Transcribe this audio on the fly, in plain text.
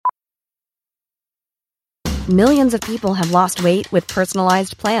Millions of people have lost weight with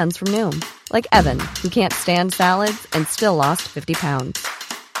personalized plans from Noom. Like Evan, who can't stand salads and still lost 50 pounds.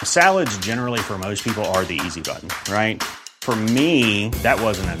 Salads generally for most people are the easy button, right? For me, that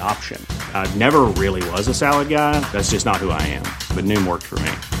wasn't an option. I never really was a salad guy. That's just not who I am. But Noom worked for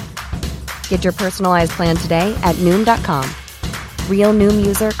me. Get your personalized plan today at Noom.com. Real Noom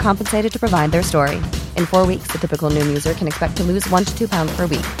user compensated to provide their story. In 4 weeks, the typical Noom user can expect to lose 1 to 2 pounds per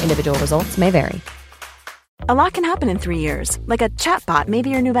week. Individual results may vary. A lot can happen in 3 years, like a chatbot may be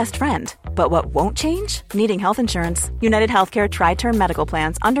your new best friend. But what won't change? Needing health insurance. United Healthcare Tri-Term Medical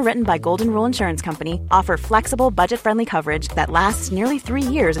Plans, underwritten by Golden Rule Insurance Company, offer flexible, budget-friendly coverage that lasts nearly 3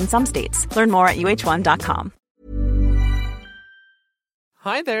 years in some states. Learn more at uh1.com.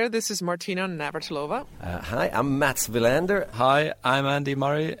 Hi there, this is Martina Navratilova. Hi, I'm Mats Wilander. Hi, I'm Andy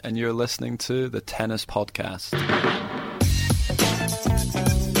Murray, and you're listening to the Tennis Podcast.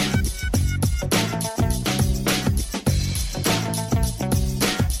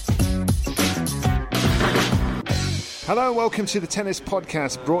 Hello and welcome to the Tennis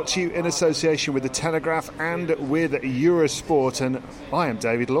Podcast, brought to you in association with The Telegraph and with Eurosport. And I am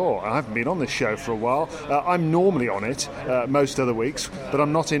David Law. I haven't been on this show for a while. I'm normally on it most other weeks, but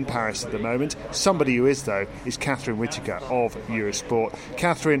I'm not in Paris at the moment. Somebody who is, though, is Catherine Whitaker of Eurosport.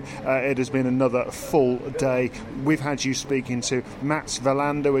 Catherine, it has been another full day. We've had you speaking to Mats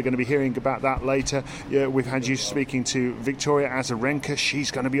Wilander. We're going to be hearing about that later. We've had you speaking to Victoria Azarenka. She's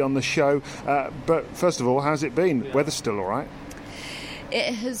going to be on the show. But first of all, how's it been? Weather still all right?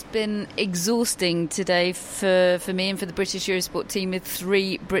 It has been exhausting today for me and for the British Eurosport team, with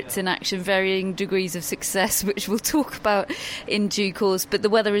 3 Brits in action, varying degrees of success, which we'll talk about in due course. But the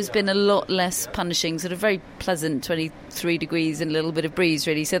weather has been a lot less punishing, sort of very pleasant, 23 degrees and a little bit of breeze,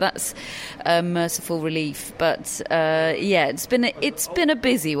 really. So that's a merciful relief. But it's been a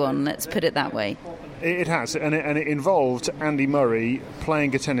busy one, let's put it that way. It has, and it involved Andy Murray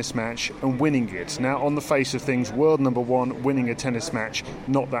playing a tennis match and winning it. Now, on the face of things, world number 1 winning a tennis match,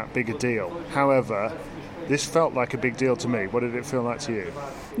 not that big a deal. However, this felt like a big deal to me. What did it feel like to you?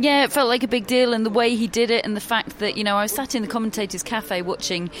 Yeah, it felt like a big deal, and the way he did it, and the fact that, I was sat in the commentators' cafe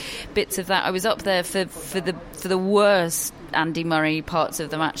watching bits of that. I was up there for the worst Andy Murray parts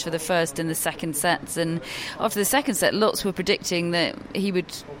of the match, for the first and the second sets, and after the second set, lots were predicting that he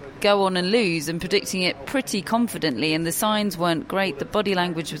would go on and lose, and predicting it pretty confidently, and the signs weren't great, the body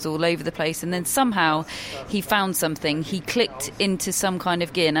language was all over the place, and then somehow he found something, he clicked into some kind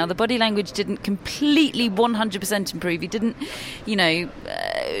of gear. Now, the body language didn't completely 100% improve, he didn't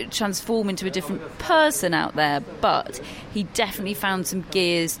transform into a different person out there, but he definitely found some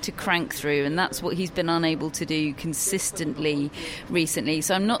gears to crank through, and that's what he's been unable to do consistently recently.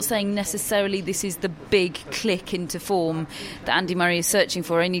 So I'm not saying necessarily this is the big click into form that Andy Murray is searching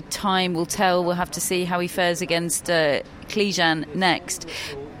for. Only time will tell. We'll have to see how he fares against Klijan next.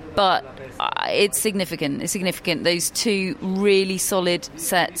 But it's significant. It's significant. Those 2 really solid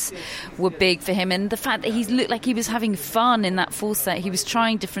sets were big for him. And the fact that he looked like he was having fun in that 4th set, he was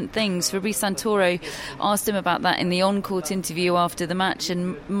trying different things. Fabrice Santoro asked him about that in the on-court interview after the match,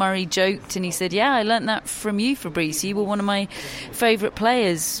 and Murray joked and he said, "Yeah, I learnt that from you, Fabrice. You were one of my favourite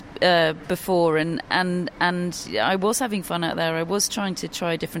players before, and I was having fun out there. I was trying to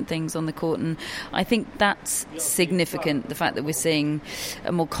try different things on the court," and I think that's significant, the fact that we're seeing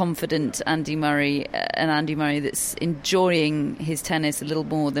a more confident Andy Murray, an Andy Murray that's enjoying his tennis a little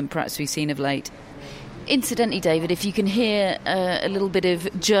more than perhaps we've seen of late. Incidentally, David, if you can hear a little bit of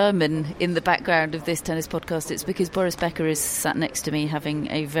German in the background of this tennis podcast, it's because Boris Becker is sat next to me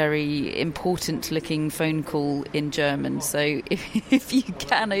having a very important-looking phone call in German. So if you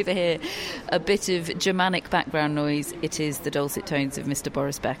can overhear a bit of Germanic background noise, it is the dulcet tones of Mr.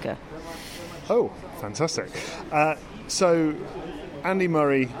 Boris Becker. Oh, fantastic. So Andy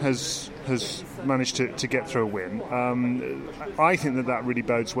Murray has managed to get through a win. I think that really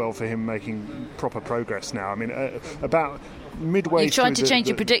bodes well for him making proper progress now. I mean, about midway You've tried to change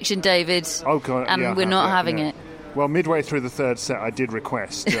your prediction, David, and we're not having it. Well, midway through the 3rd set, I did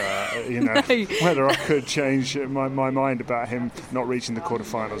request, whether I could change my mind about him not reaching the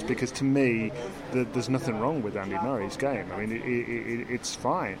quarterfinals, because to me, there's nothing wrong with Andy Murray's game. I mean, it's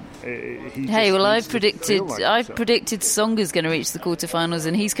fine. I've predicted Tsonga's going to reach the quarterfinals,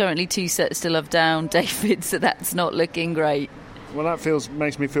 and he's currently 2 sets to love down, David. So that's not looking great. Well, that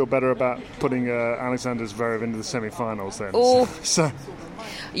makes me feel better about putting Alexander Zverev into the semi-finals then. Oh. So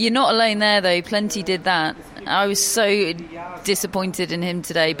you're not alone there, though. Plenty did that. I was so disappointed in him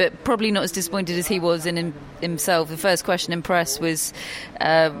today, but probably not as disappointed as he was in himself. The first question in press was,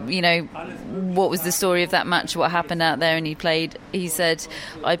 what was the story of that match, what happened out there? And he said,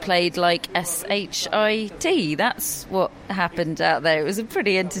 I played like SHIT. That's what happened out there. It was a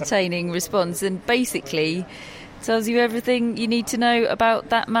pretty entertaining response, and basically tells you everything you need to know about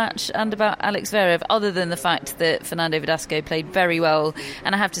that match and about Alex Zverev, other than the fact that Fernando Verdasco played very well.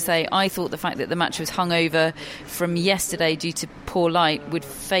 And I have to say, I thought the fact that the match was hung over from yesterday due to poor light would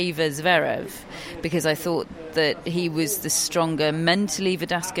favour Zverev, because I thought that he was the stronger mentally.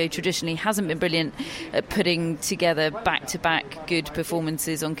 Verdasco traditionally hasn't been brilliant at putting together back-to-back good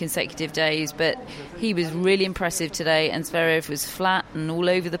performances on consecutive days, but he was really impressive today, and Zverev was flat and all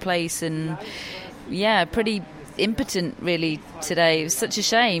over the place and pretty impotent really today. It was such a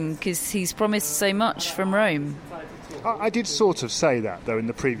shame because he's promised so much from Rome. I did sort of say that though in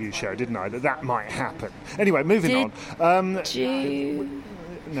the preview show, didn't I, that might happen. Anyway, moving on. Did you?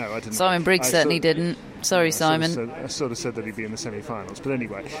 No, I didn't. Simon Briggs certainly didn't. Sorry, Simon. I sort of said that he'd be in the semi-finals, but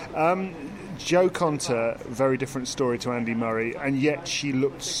anyway. Jo Konta, very different story to Andy Murray, and yet she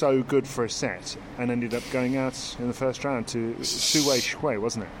looked so good for a set and ended up going out in the first round to Su Wei Shui,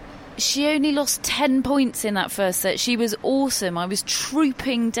 wasn't it? She only lost 10 points in that first set. She was awesome. I was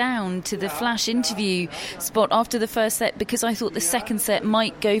trooping down to the Flash interview spot after the first set because I thought the second set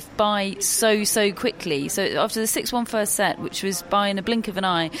might go by so quickly. So after the 6-1 first set, which was by in a blink of an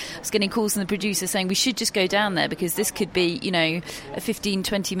eye, I was getting calls from the producer saying we should just go down there because this could be, a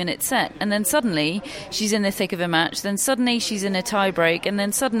 15-20 minute set. And then suddenly she's in the thick of a match. Then suddenly she's in a tie break. And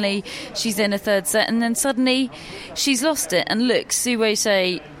then suddenly she's in a third set. And then suddenly she's lost it. And look, Su Wei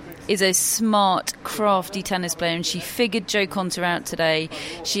Shui is a smart, crafty tennis player, and she figured Jo Konta out today.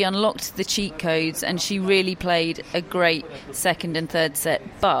 She unlocked the cheat codes and she really played a great second and third set.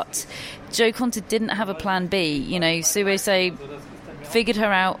 But Jo Konta didn't have a plan B. Su Wei Shui figured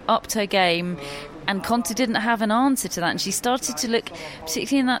her out, upped her game, and Konta didn't have an answer to that, and she started to look,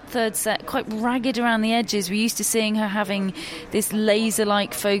 particularly in that third set, quite ragged around the edges. We're used to seeing her having this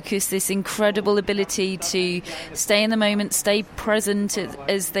laser-like focus, this incredible ability to stay in the moment, stay present,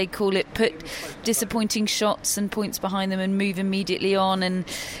 as they call it, put disappointing shots and points behind them and move immediately on. And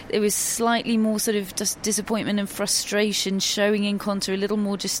there was slightly more sort of just disappointment and frustration showing in Konta, a little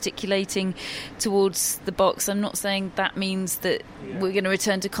more gesticulating towards the box. I'm not saying that means that we're going to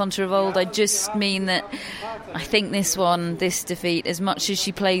return to Konta of old. I just mean that I think this defeat, as much as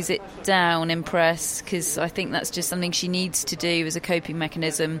she plays it down in press, because I think that's just something she needs to do as a coping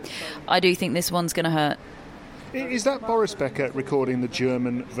mechanism, I do think this one's going to hurt. Is that Boris Becker recording the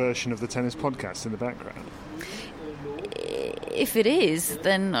German version of the tennis podcast in the background? If it is,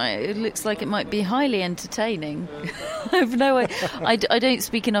 then it looks like it might be highly entertaining. I have no way. I don't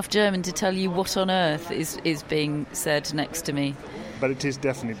speak enough German to tell you what on earth is being said next to me. But it is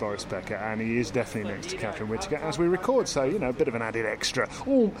definitely Boris Becker, and he is definitely next to Catherine Whittaker as we record, so, a bit of an added extra,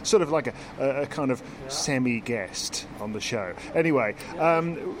 or sort of like a kind of semi-guest on the show. Anyway,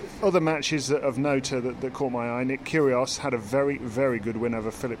 other matches of note that caught my eye. Nick Kyrgios had a very, very good win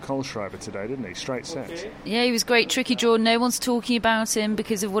over Philip Kohlschreiber today, didn't he? Straight sets. Yeah, he was great. Tricky draw. No one's talking about him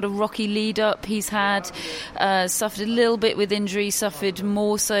because of what a rocky lead-up he's had. Suffered a little bit with injury, suffered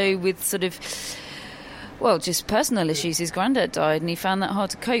more so with sort of just personal issues. His granddad died and he found that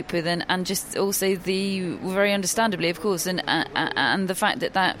hard to cope with, and just also very understandably, of course, and the fact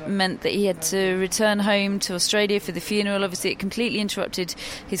that meant that he had to return home to Australia for the funeral. Obviously it completely interrupted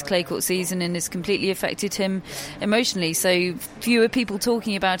his clay court season and has completely affected him emotionally, so fewer people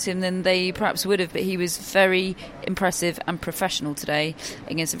talking about him than they perhaps would have, but he was very impressive and professional today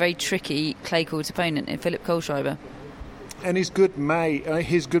against a very tricky clay court opponent in Philip Kohlschreiber. And his good mate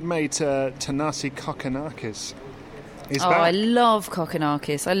Thanasi Kokkinakis is back. I love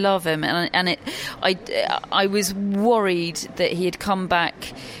Kokkinakis. I love him, and I was worried that he had come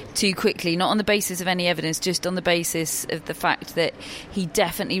back too quickly, not on the basis of any evidence, just on the basis of the fact that he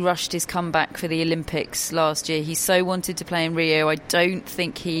definitely rushed his comeback for the Olympics last year. He so wanted to play in Rio. I don't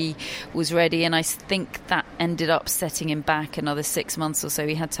think he was ready, and I think that ended up setting him back another 6 months or so.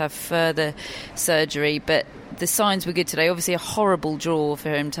 He had to have further surgery, but the signs were good today. Obviously a horrible draw for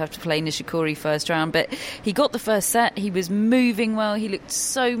him to have to play Nishikori first round, but he got the first set. He was moving well. He looked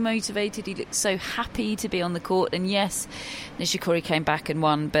so motivated. He looked so happy to be on the court. And yes, Nishikori came back and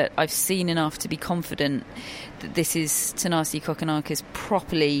won, but I've seen enough to be confident that this is Thanasi Kokkinakis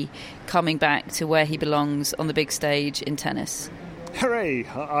properly coming back to where he belongs on the big stage in tennis. Hooray!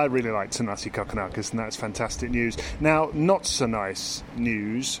 I really like Thanasi Kokkinakis, and that's fantastic news. Now, not so nice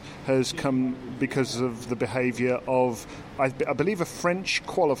news has come because of the behaviour of, I believe, a French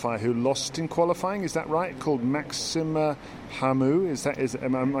qualifier who lost in qualifying. Is that right? Called Maxime Hamou.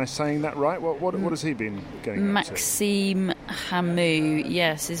 Am I saying that right? What has he been getting up to? Maxime Hamou,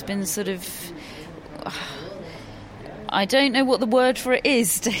 yes, has been sort of... I don't know what the word for it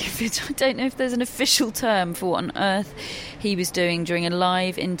is, David. I don't know if there's an official term for what on earth he was doing during a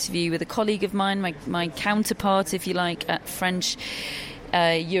live interview with a colleague of mine, my counterpart, if you like, at French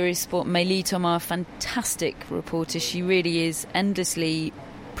Eurosport, Mélie Thomas, fantastic reporter. She really is endlessly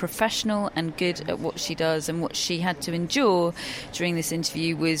professional and good at what she does, and what she had to endure during this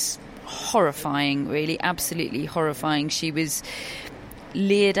interview was horrifying, really, absolutely horrifying. She was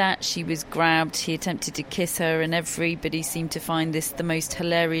leered at, she was grabbed, he attempted to kiss her, and everybody seemed to find this the most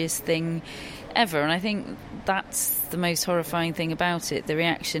hilarious thing ever. And I think that's the most horrifying thing about it, the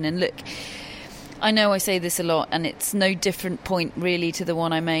reaction. And look, I know I say this a lot, and it's no different point really to the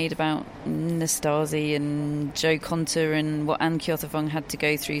one I made about Nastase and Joe Conter and what Anne Kjotevong had to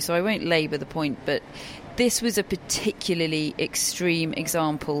go through, so I won't labour the point, but this was a particularly extreme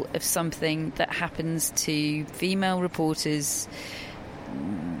example of something that happens to female reporters,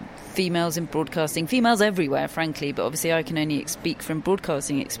 females in broadcasting, females everywhere, frankly, but obviously I can only speak from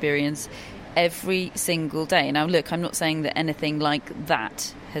broadcasting experience, every single day. Now look, I'm not saying that anything like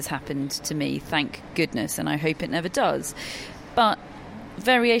that has happened to me, thank goodness, and I hope it never does, but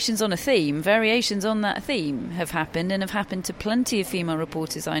variations on a theme, variations on that theme have happened, and have happened to plenty of female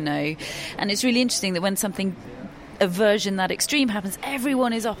reporters I know. And it's really interesting that when something, a version that extreme happens,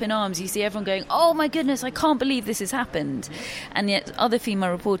 everyone is up in arms. You see everyone going, oh my goodness, I can't believe this has happened. And yet other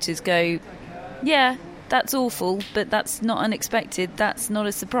female reporters go, yeah, that's awful, but that's not unexpected, that's not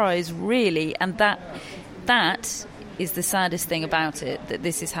a surprise, really. And that is the saddest thing about it, that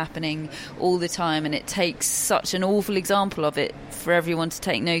this is happening all the time, and it takes such an awful example of it for everyone to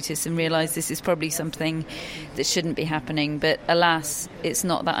take notice and realise this is probably something that shouldn't be happening. But alas, it's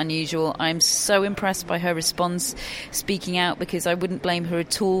not that unusual. I'm so impressed by her response, speaking out, because I wouldn't blame her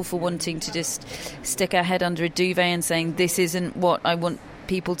at all for wanting to just stick her head under a duvet and saying, this isn't what I want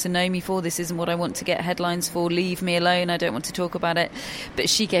people to know me for, this isn't what I want to get headlines for, leave me alone, I don't want to talk about it. But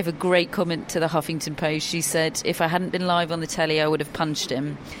she gave a great comment to the Huffington Post. She said, if I hadn't been live on the telly, I would have punched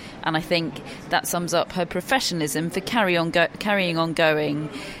him. And I think that sums up her professionalism for carrying on going,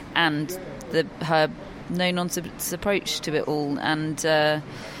 and her no-nonsense approach to it all. And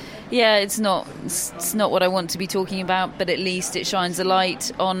yeah, it's not what I want to be talking about, but at least it shines a light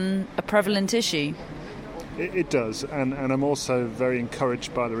on a prevalent issue. It does, and I'm also very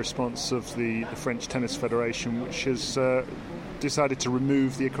encouraged by the response of the French Tennis Federation, which has decided to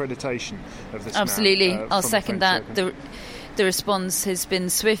remove the accreditation of this. Absolutely, I'll second that. Open. The response has been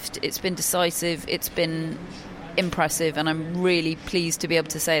swift, it's been decisive, it's been impressive, and I'm really pleased to be able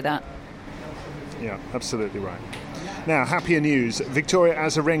to say that. Yeah, absolutely right. Now, happier news. Victoria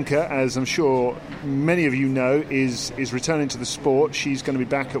Azarenka, as I'm sure many of you know, is returning to the sport. She's going to be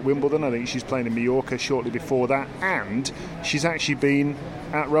back at Wimbledon. I think she's playing in Mallorca shortly before that. And she's actually been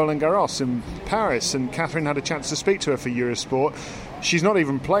at Roland Garros in Paris. And Catherine had a chance to speak to her for Eurosport. She's not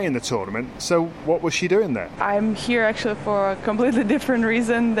even playing the tournament. So what was she doing there? I'm here actually for a completely different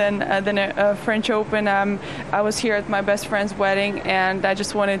reason than a French Open. I was here at my best friend's wedding, and I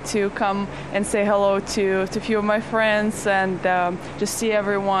just wanted to come and say hello to a few of my friends and just see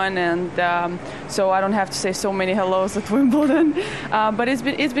everyone. And so I don't have to say so many hellos at Wimbledon. But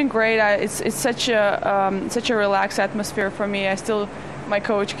it's been great. It's such a relaxed atmosphere for me. My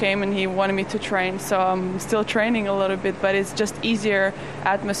coach came and he wanted me to train, so I'm still training a little bit, but it's just easier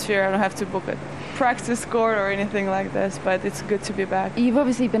atmosphere. I don't have to book a practice court or anything like this, but it's good to be back. You've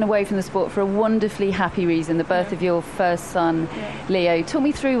obviously been away from the sport for a wonderfully happy reason, the birth of your first son, Leo. Talk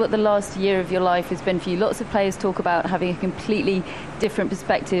me through what the last year of your life has been for you. Lots of players talk about having a completely different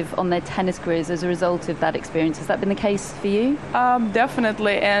perspective on their tennis careers as a result of that experience. Has that been the case for you?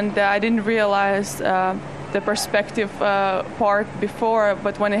 Definitely, and I didn't realize the perspective part before,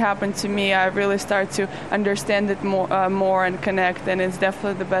 but when it happened to me, I really started to understand it more and connect, and it's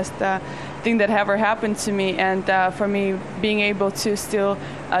definitely the best thing that ever happened to me. And for me, being able to still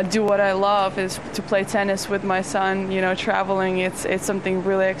do what I love is to play tennis with my son, traveling, it's something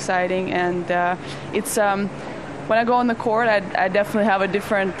really exciting, and it's when I go on the court, I definitely have a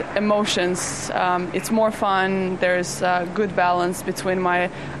different emotions. It's more fun. There's a good balance between my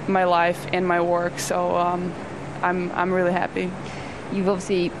life and my work. So I'm really happy. you've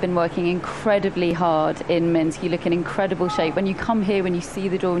obviously been working incredibly hard in Minsk. You look in incredible shape. When you come here, when you see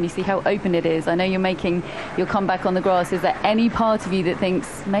the door, when you see how open it is, I know you're making your comeback on the grass. Is there any part of you that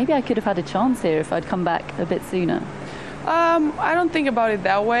thinks, maybe I could have had a chance here if I'd come back a bit sooner? I don't think about it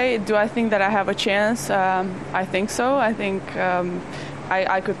that way. Do I think that I have a chance? I think so. I think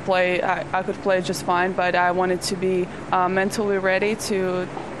I could play. I could play just fine, but I wanted to be mentally ready to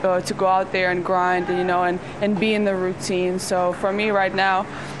go out there and grind, and be in the routine. So for me right now,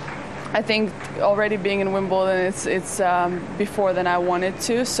 I think already being in Wimbledon, it's before than I wanted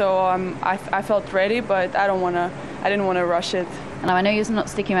to. So I felt ready, but I didn't want to rush it. And I know you're not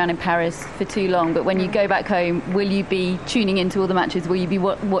sticking around in Paris for too long, but when you go back home, will you be tuning into all the matches? Will you be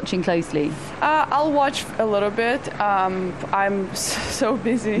watching closely? I'll watch a little bit. I'm so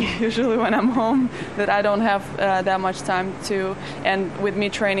busy usually when I'm home that I don't have that much time to. And with me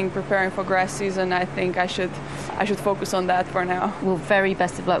training, preparing for grass season, I think I should focus on that for now. Well, very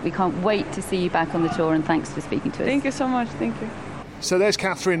best of luck. We can't wait to see you back on the tour, and thanks for speaking to us. Thank you so much. Thank you. So there's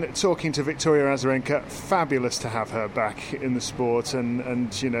Catherine talking to Victoria Azarenka. Fabulous to have her back in the sport,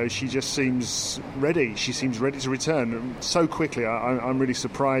 and she just seems ready. She seems ready to return so quickly. I'm really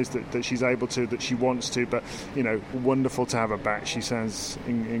surprised that she's able to, that she wants to, but wonderful to have her back. She sounds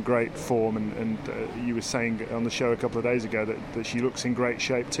in great form, and you were saying on the show a couple of days ago that she looks in great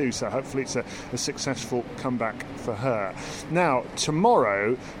shape too, so hopefully it's a successful comeback for her. Now,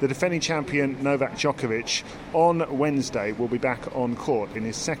 tomorrow, the defending champion Novak Djokovic on Wednesday will be back on court in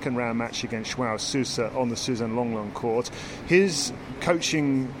his second round match against Joao Sousa on the Suzanne Lenglen court. His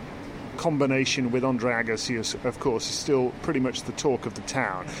coaching combination with Andre Agassi, of course, is still pretty much the talk of the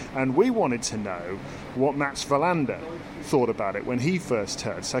town, and we wanted to know what Mats Wilander thought about it when he first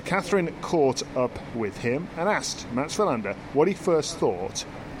heard. So Catherine caught up with him and asked Mats Wilander what he first thought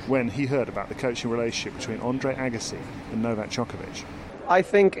when he heard about the coaching relationship between Andre Agassi and Novak Djokovic. I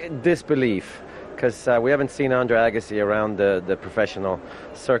think disbelief, because we haven't seen Andre Agassi around the professional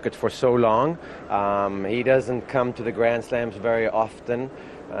circuit for so long. He doesn't come to the Grand Slams very often,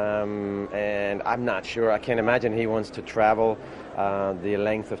 and I'm not sure. I can't imagine he wants to travel the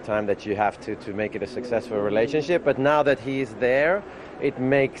length of time that you have to make it a successful relationship. But now that he's there, it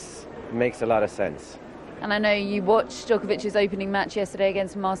makes a lot of sense. And I know you watched Djokovic's opening match yesterday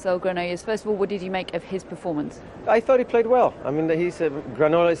against Marcel Granollers. First of all, what did you make of his performance? I thought he played well. I mean,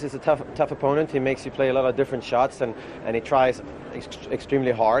 Granollers is a tough opponent. He makes you play a lot of different shots, and he tries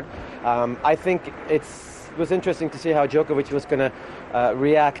extremely hard. I think it was interesting to see how Djokovic was going to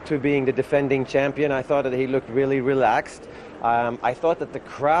react to being the defending champion. I thought that he looked really relaxed. I thought that the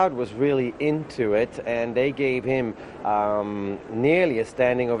crowd was really into it, and they gave him nearly a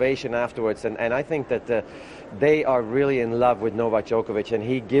standing ovation afterwards. And I think that they are really in love with Novak Djokovic, and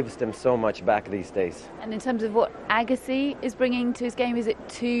he gives them so much back these days. And in terms of what Agassi is bringing to his game, is it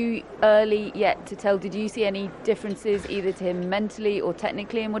too early yet to tell? Did you see any differences either to him mentally or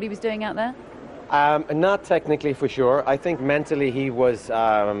technically in what he was doing out there? Not technically, for sure. I think mentally he was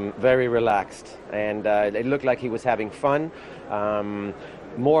very relaxed, and it looked like he was having fun.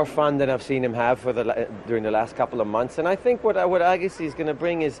 More fun than I've seen him have during the last couple of months. And I think what Agassi is going to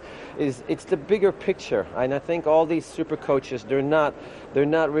bring is it's the bigger picture. And I think all these super coaches, they're not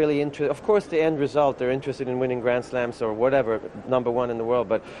really interested. Of course, the end result, they're interested in winning Grand Slams or whatever, number one in the world.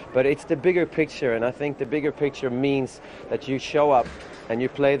 But it's the bigger picture, and I think the bigger picture means that you show up and you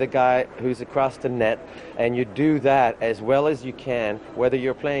play the guy who's across the net, and you do that as well as you can. Whether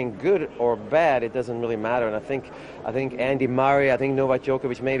you're playing good or bad, it doesn't really matter. And I think Andy Murray, I think Novak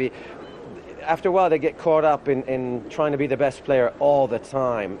Djokovic, maybe after a while they get caught up in trying to be the best player all the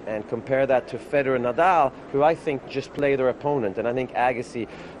time, and compare that to Federer and Nadal, who I think just play their opponent. And I think Agassi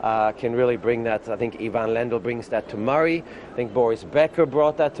can really bring that. I think Ivan Lendl brings that to Murray. I think Boris Becker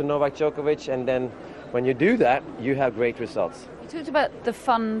brought that to Novak Djokovic. And then when you do that, you have great results. You talked about the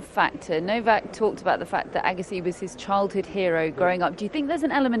fun factor. Novak talked about the fact that Agassi was his childhood hero growing up. Do you think there's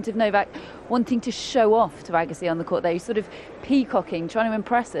an element of Novak wanting to show off to Agassi on the court there? He's sort of peacocking, trying to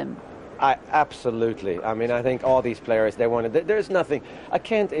impress him. Absolutely. I mean, I think all these players, they wanted. There's nothing. I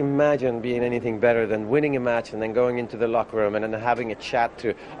can't imagine being anything better than winning a match and then going into the locker room and then having a chat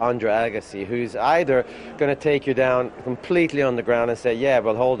to Andre Agassi, who's either going to take you down completely on the ground and say, yeah,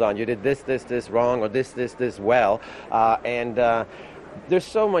 well, hold on, you did this wrong, or this well. There's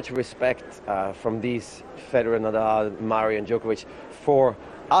so much respect from these Federer, Nadal, Murray and Djokovic for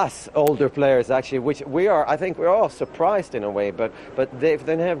us older players, actually, which we are. I think we're all surprised in a way, but they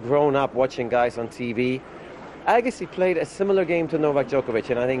have grown up watching guys on TV Agassi played a similar game to Novak Djokovic,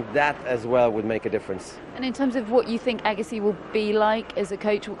 and I think that as well would make a difference. And in terms of what you think Agassi will be like as a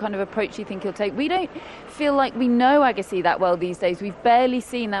coach, what kind of approach you think he'll take? We don't feel like we know Agassi that well these days. We've barely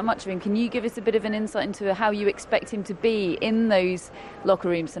seen that much of him. Can you give us a bit of an insight into how you expect him to be in those locker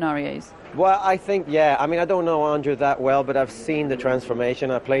room scenarios? Well, I think, I don't know Andre that well, but I've seen the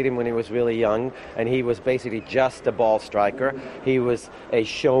transformation. I played him when he was really young, and he was basically just a ball striker. He was a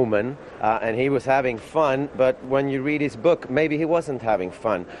showman, and he was having fun, but when you read his book, maybe he wasn't having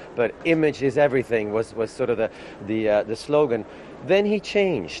fun. But image is everything was sort of the slogan. Then he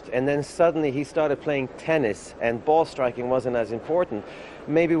changed, and then suddenly he started playing tennis, and ball striking wasn't as important,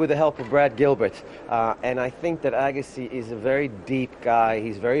 maybe with the help of Brad Gilbert. And I think that Agassi is a very deep guy.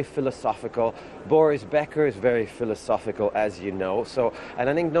 He's very philosophical. Boris Becker is very philosophical, as you know. And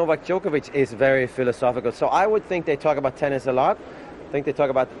I think Novak Djokovic is very philosophical. So I would think they talk about tennis a lot. I think they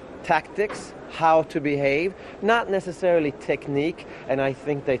talk about tactics, how to behave, not necessarily technique, and I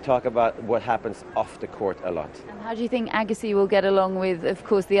think they talk about what happens off the court a lot. And how do you think Agassi will get along with, of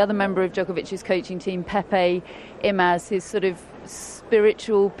course, the other member of Djokovic's coaching team, Pepe Imaz, his sort of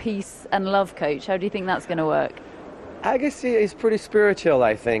spiritual peace and love coach? How do you think that's going to work? Agassi is pretty spiritual,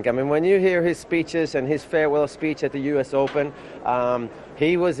 I think. I mean, when you hear his speeches and his farewell speech at the US Open,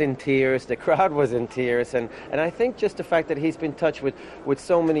 he was in tears, the crowd was in tears, and I think just the fact that he's been in touch with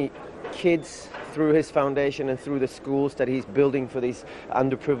so many kids through his foundation and through the schools that he's building for these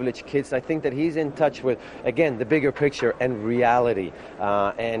underprivileged kids, I think that he's in touch with, again, the bigger picture and reality.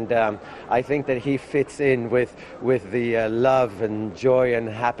 And I think that he fits in with the love and joy and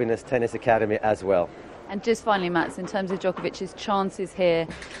happiness tennis academy as well. And just finally, Mats, in terms of Djokovic's chances here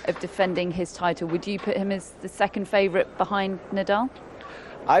of defending his title, would you put him as the second favourite behind Nadal?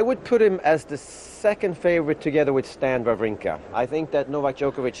 I would put him as the second favourite together with Stan Wawrinka. I think that Novak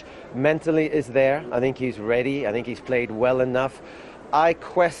Djokovic mentally is there. I think he's ready. I think he's played well enough. I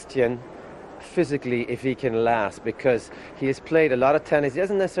question physically if he can last, because he has played a lot of tennis. He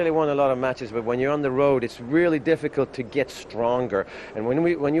hasn't necessarily won a lot of matches, but when you're on the road, it's really difficult to get stronger. And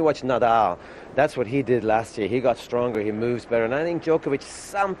when you watch Nadal, that's what he did last year. He got stronger, he moves better. And I think Djokovic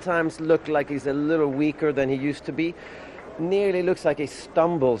sometimes looks like he's a little weaker than he used to be. Nearly looks like he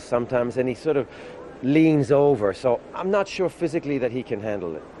stumbles sometimes, and he sort of leans over. So I'm not sure physically that he can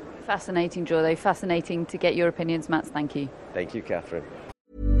handle it. Fascinating draw, though. Fascinating to get your opinions, Mats. Thank you. Thank you, Catherine.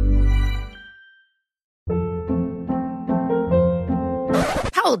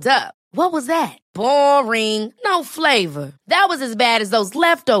 Hold up. What was that? Boring. No flavor. That was as bad as those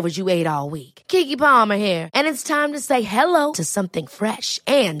leftovers you ate all week. Keke Palmer here. And it's time to say hello to something fresh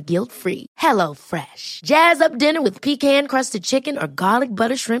and guilt-free. Hello Fresh. Jazz up dinner with pecan-crusted chicken or garlic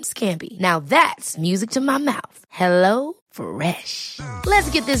butter shrimp scampi. Now that's music to my mouth. Hello Fresh. Let's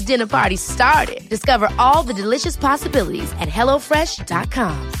get this dinner party started. Discover all the delicious possibilities at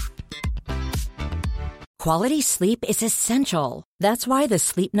HelloFresh.com. Quality sleep is essential. That's why the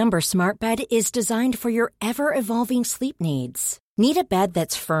Sleep Number Smart Bed is designed for your ever-evolving sleep needs. Need a bed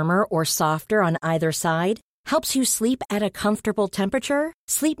that's firmer or softer on either side? Helps you sleep at a comfortable temperature?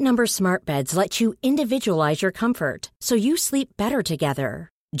 Sleep Number Smart Beds let you individualize your comfort, so you sleep better together.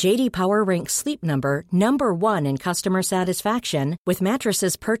 J.D. Power ranks Sleep Number number 1 in customer satisfaction with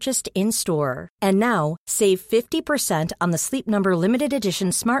mattresses purchased in-store. And now, save 50% on the Sleep Number Limited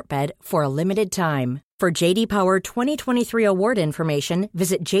Edition Smart Bed for a limited time. For J.D. Power 2023 award information,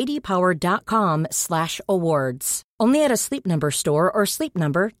 visit jdpower.com/awards. Only at a Sleep Number store or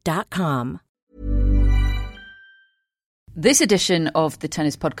sleepnumber.com. This edition of the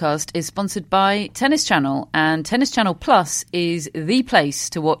Tennis Podcast is sponsored by Tennis Channel, and Tennis Channel Plus is the place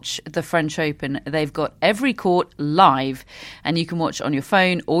to watch the French Open. They've got every court live, and you can watch on your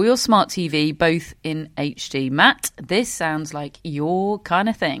phone or your smart TV, both in HD. Matt, this sounds like your kind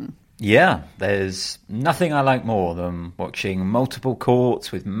of thing. Yeah, there's nothing I like more than watching multiple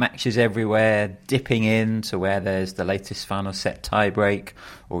courts with matches everywhere, dipping in to where there's the latest final set tiebreak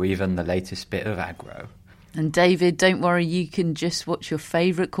or even the latest bit of aggro. And David, don't worry, you can just watch your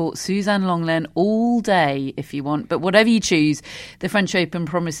favourite court, Suzanne Lenglen, all day if you want. But whatever you choose, the French Open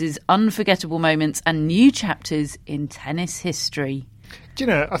promises unforgettable moments and new chapters in tennis history. Do you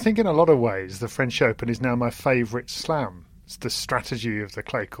know, I think in a lot of ways the French Open is now my favourite slam. It's the strategy of the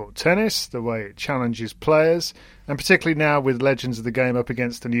clay court tennis, the way it challenges players, and particularly now with legends of the game up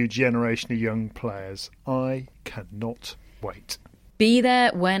against a new generation of young players. I cannot wait. Be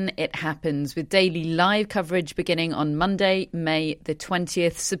there when it happens with daily live coverage beginning on Monday, May the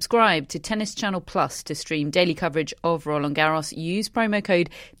 20th. Subscribe to Tennis Channel Plus to stream daily coverage of Roland Garros. Use promo code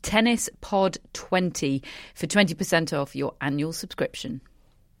TennisPod20 for 20% off your annual subscription.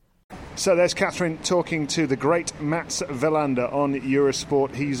 So there's Catherine talking to the great Mats Wilander on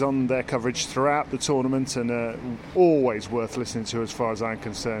Eurosport. He's on their coverage throughout the tournament and always worth listening to as far as I'm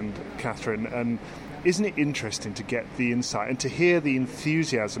concerned, Catherine. And isn't it interesting to get the insight and to hear the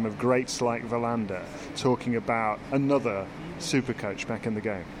enthusiasm of greats like Wilander talking about another super coach back in the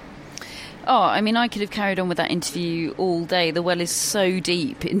game? Oh, I mean, I could have carried on with that interview all day. The well is so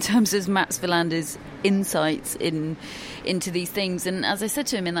deep in terms of Mats Wilander's insights into these things. And as I said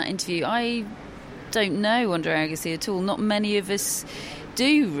to him in that interview, I don't know Andre Agassi at all. Not many of us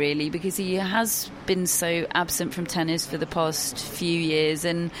do, really, because he has been so absent from tennis for the past few years.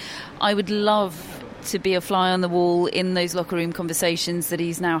 And I would love to be a fly on the wall in those locker room conversations that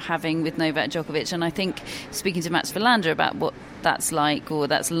he's now having with Novak Djokovic. And I think speaking to Mats Wilander about what that's like, or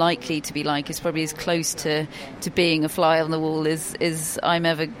that's likely to be like, is probably as close to being a fly on the wall as I'm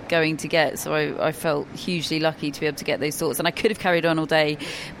ever going to get. So I felt hugely lucky to be able to get those thoughts, and I could have carried on all day,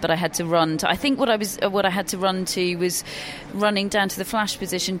 but I had to run to, I think what I had to run to was running down to the flash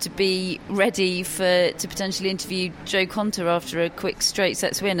position to be ready to potentially interview Joe Konta after a quick straight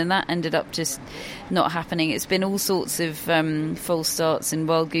sets win, and that ended up just not happening. It's been all sorts of false starts and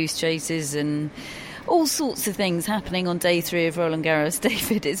wild goose chases and all sorts of things happening on day 3 of Roland Garros,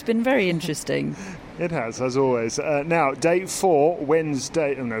 David. It's been very interesting. It has, as always. Now, day 4,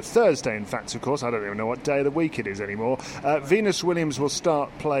 Thursday, in fact, of course. I don't even know what day of the week it is anymore. Venus Williams will start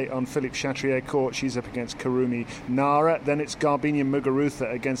play on Philippe Chatrier court. She's up against Karumi Nara. Then it's Garbiñe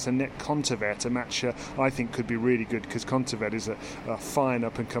Muguruza against Anett Kontaveit, a match I think could be really good because Kontaveit is a fine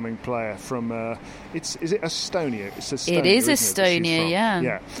up-and-coming player from... is it Estonia? It's Estonia, it is Estonia,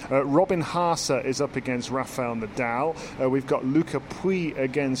 yeah. Robin Haase is up against Rafael Nadal. We've got Luca Pouille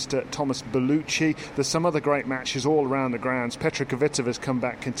against Thomas Bellucci. There's some other great matches all around the grounds. Petra Kvitova's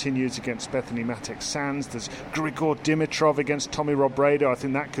comeback continues against Bethany Matek-Sands. There's Grigor Dimitrov against Tommy Robredo. I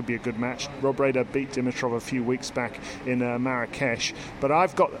think that could be a good match. Robredo beat Dimitrov a few weeks back in Marrakesh. But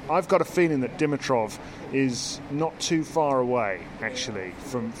I've got a feeling that Dimitrov is not too far away, actually,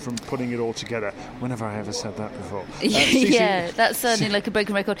 from putting it all together. Whenever I ever said that before. Yeah, that's certainly like a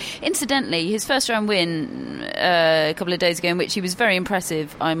broken record. Incidentally, his first round win a couple of days ago, in which he was very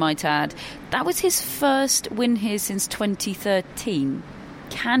impressive, I might add, that was his first win here since 2013.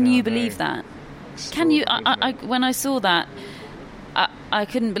 Can you believe that? Can you? When I saw that, I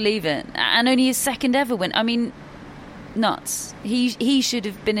couldn't believe it. And only his second ever win. I mean, nuts. He should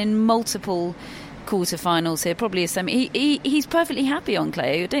have been in multiple quarterfinals here, probably a semi. He's perfectly happy on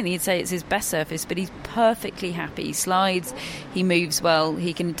clay. I don't think he'd say it's his best surface, but he's perfectly happy. He slides, he moves well,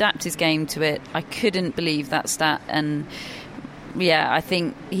 he can adapt his game to it. I couldn't believe that stat, and yeah, I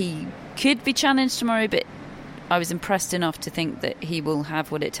think he could be challenged tomorrow, but I was impressed enough to think that he will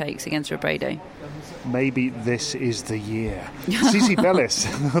have what it takes against Robredo. Maybe this is the year. Zizi Bellis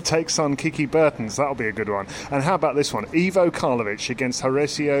takes on Kiki Bertens. That'll be a good one. And how about this one? Ivo Karlovic against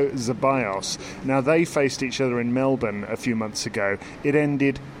Horacio Zeballos. Now, they faced each other in Melbourne a few months ago. It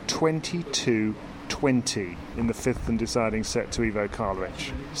ended 22-20 in the 5th and deciding set to Ivo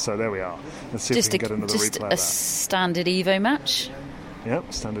Karlovic. So there we are. Let's see if we can get another replay of that. Just a standard Ivo match.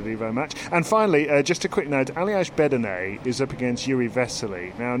 Yep, standard Evo match. And finally, just a quick note, Aljaž Bedene is up against Jiri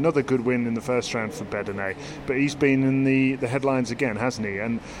Vesely. Now, another good win in the first round for Bedene, but he's been in the headlines again, hasn't he?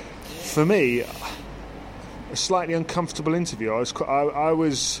 And for me, a slightly uncomfortable interview. I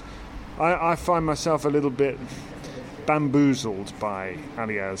find myself a little bit bamboozled by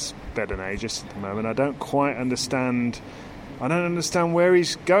Aljaž Bedene just at the moment. I don't understand where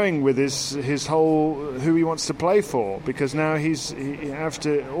he's going with his whole who he wants to play for, because now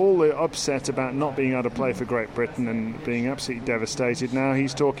after all the upset about not being able to play for Great Britain and being absolutely devastated, now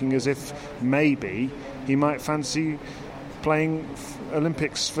he's talking as if maybe he might fancy playing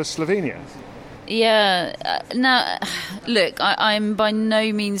Olympics for Slovenia. Yeah. Now, look, I'm by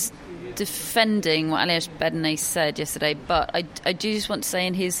no means defending what Aljaž Bedene said yesterday, but I do just want to say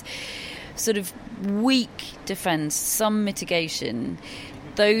in his sort of weak defence, some mitigation,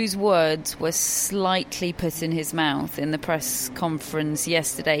 those words were slightly put in his mouth in the press conference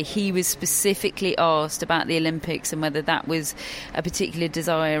yesterday. He was specifically asked about the Olympics and whether that was a particular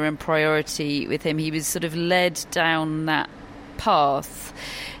desire and priority with him. He was sort of led down that path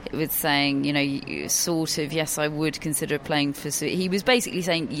with saying, yes, I would consider playing for... He was basically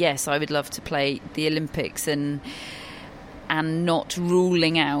saying, yes, I would love to play the Olympics, and not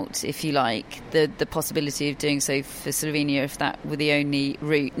ruling out, if you like, the possibility of doing so for Slovenia if that were the only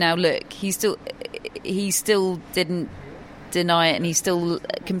route. Now, look, he still didn't deny it, and he still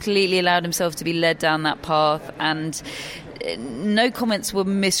completely allowed himself to be led down that path, and no comments were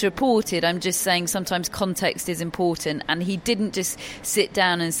misreported. I'm just saying sometimes context is important, and he didn't just sit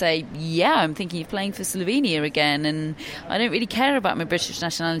down and say, yeah, I'm thinking of playing for Slovenia again, and I don't really care about my British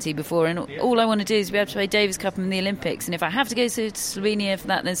nationality before, and all I want to do is be able to play Davis Cup in the Olympics, and if I have to go to Slovenia for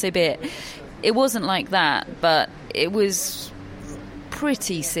that, then so be it. It wasn't like that, but it was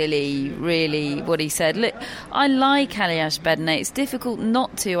pretty silly, really, what he said. Look, I like Aliash Bedene. It's difficult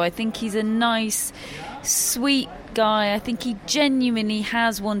not to. I think he's a nice, sweet guy. I think he genuinely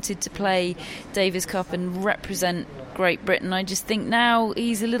has wanted to play Davis Cup and represent Great Britain. I just think now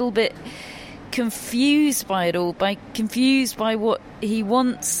he's a little bit confused by it all, confused by what he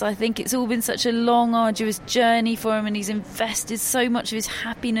wants. I think it's all been such a long, arduous journey for him, and he's invested so much of his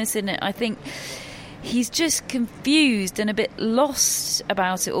happiness in it. I think he's just confused and a bit lost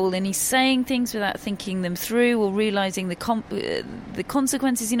about it all, and he's saying things without thinking them through or realising the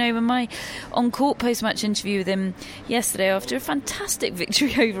consequences. You know, in my on-court post-match interview with him yesterday after a fantastic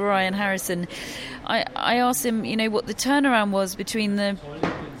victory over Ryan Harrison, I asked him, you know, what the turnaround was between the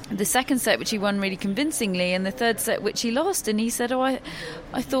second set, which he won really convincingly, and the third set, which he lost. And he said, I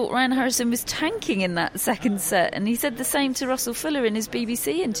thought Ryan Harrison was tanking in that second set. And he said the same to Russell Fuller in his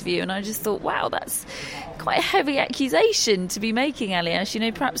BBC interview. And I just thought, wow, that's quite a heavy accusation to be making, Aliash. You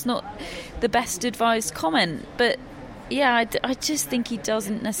know, perhaps not the best advised comment. But, yeah, I just think he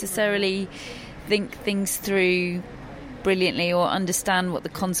doesn't necessarily think things through brilliantly or understand what the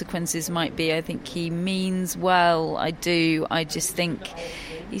consequences might be. I think he means well, I do. I just think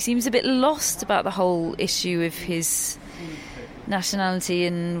he seems a bit lost about the whole issue of his nationality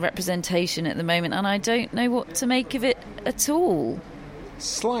and representation at the moment, and I don't know what to make of it at all.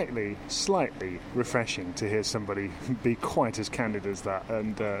 Slightly refreshing to hear somebody be quite as candid as that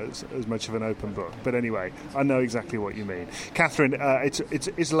and as much of an open book. But anyway, I know exactly what you mean. Catherine,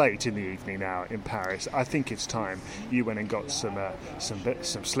 it's late in the evening now in Paris. I think it's time you went and got some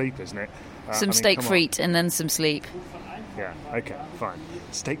sleep, isn't it? Some steak frite and then some sleep. Yeah, okay, fine.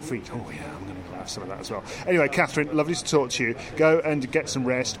 Steak frite, oh yeah, I'm going to have some of that as well. Anyway, Catherine, lovely to talk to you. Go and get some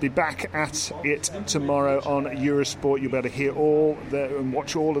rest. Be back at it tomorrow on Eurosport. You'll be able to hear and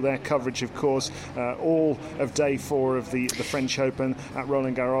watch all of their coverage, of course, all of day 4 of the French Open at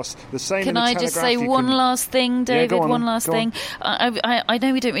Roland Garros. The same. Can I just say one last thing, David? Yeah, one last thing. I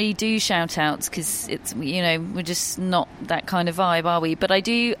know we don't really do shout-outs because it's, you know, we're just not that kind of vibe, are we? But I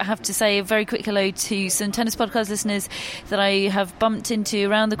do have to say a very quick hello to some Tennis Podcast listeners that I have bumped into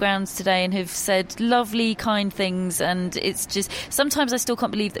around the grounds today and have said lovely, kind things, and it's just sometimes I still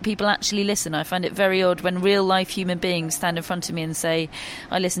can't believe that people actually listen. I find it very odd when real life human beings stand in front of me and say,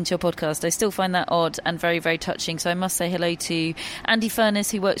 I listen to your podcast. I still find that odd and very, very touching. So I must say hello to Andy Furness,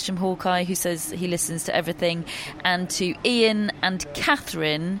 who works from Hawkeye, who says he listens to everything, and to Ian and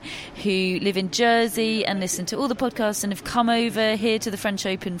Catherine, who live in Jersey and listen to all the podcasts and have come over here to the French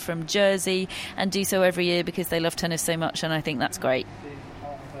Open from Jersey and do so every year because they love tennis so much, and I think that's great.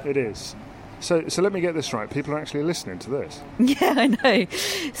 It is. So let me get this right. People are actually listening to this. Yeah, I know.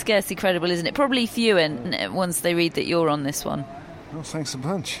 Scarcely credible, isn't it? Probably fewer once they read that you're on this one. Oh, thanks a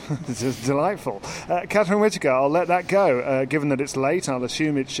bunch. This is delightful. Catherine Whitaker, I'll let that go. Given that it's late, I'll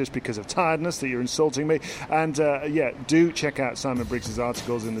assume it's just because of tiredness that you're insulting me. And, do check out Simon Briggs's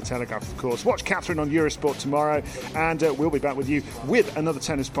articles in The Telegraph, of course. Watch Catherine on Eurosport tomorrow, and we'll be back with you with another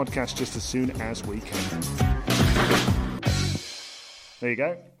tennis podcast just as soon as we can. There you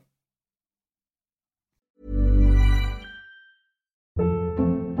go.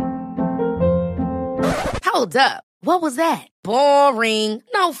 Hold up. What was that? Boring.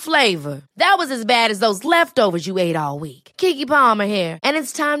 No flavor. That was as bad as those leftovers you ate all week. Keke Palmer here. And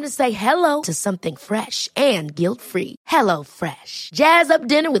it's time to say hello to something fresh and guilt-free. Hello Fresh. Jazz up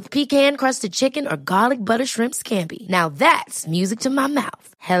dinner with pecan-crusted chicken or garlic butter shrimp scampi. Now that's music to my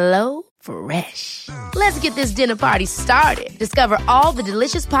mouth. Hello Fresh. Let's get this dinner party started. Discover all the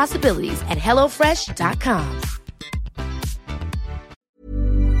delicious possibilities at HelloFresh.com.